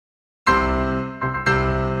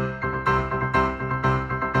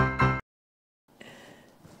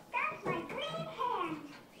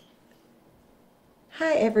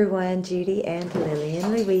Hi everyone, Judy and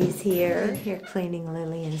Lillian Louise here. Here cleaning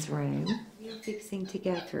Lillian's room. We're fixing to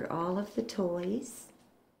go through all of the toys.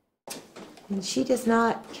 And she does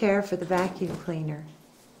not care for the vacuum cleaner.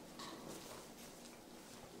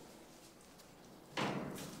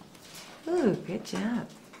 Ooh, good job.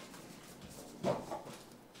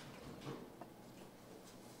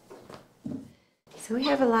 So we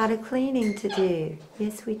have a lot of cleaning to do.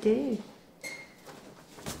 Yes, we do.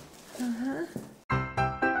 Uh-huh.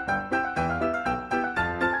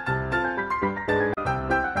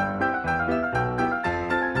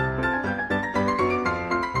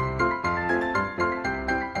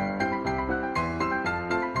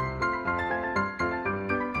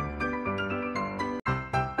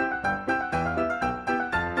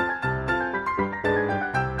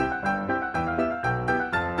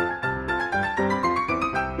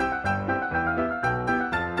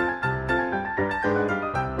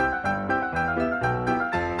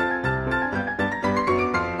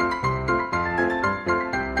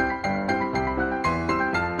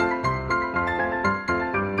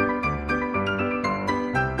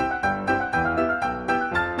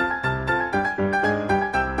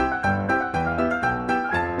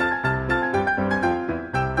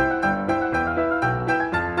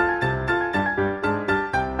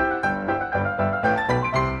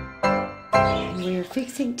 We're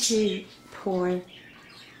fixing to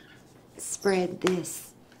spread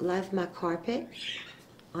this Love My Carpet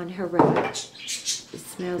on her rug. It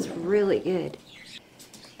smells really good.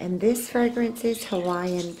 And this fragrance is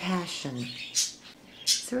Hawaiian Passion.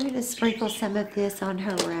 So we're going to sprinkle some of this on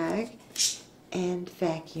her rug and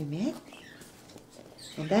vacuum it.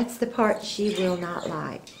 And that's the part she will not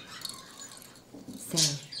like.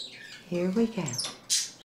 So here we go.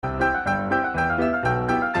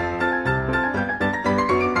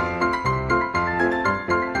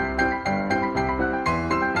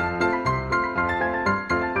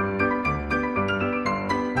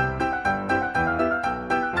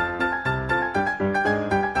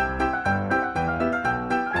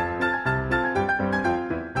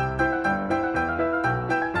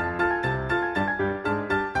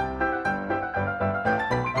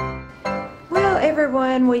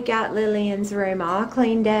 Everyone, we got Lillian's room all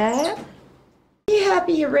cleaned up. Are you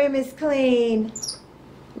happy your room is clean?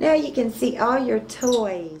 Now you can see all your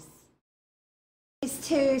toys. It's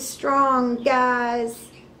too strong, guys.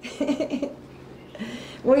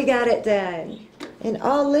 We got it done. And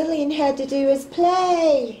all Lillian had to do is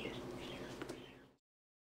play.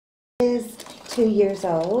 She is 2 years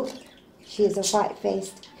old. She is a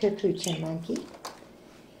white-faced capuchin monkey.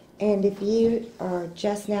 And if you are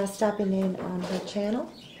just now stopping in on her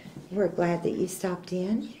channel, we're glad that you stopped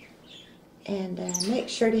in. And make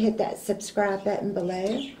sure to hit that subscribe button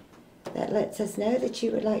below. That lets us know that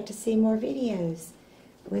you would like to see more videos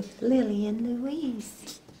with Lillian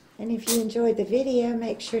Louise. And if you enjoyed the video,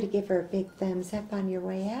 make sure to give her a big thumbs up on your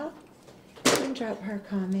way out. And drop her a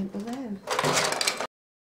comment below.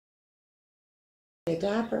 Put a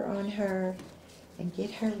diaper on her and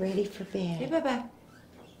get her ready for bed. Say bye-bye.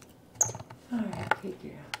 All right, good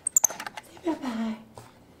girl. Say bye-bye.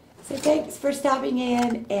 So thanks for stopping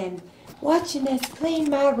in and watching us clean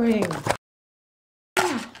my room.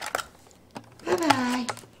 Yeah. Bye-bye.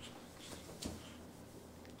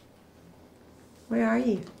 Where are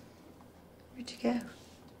you? Where'd you go?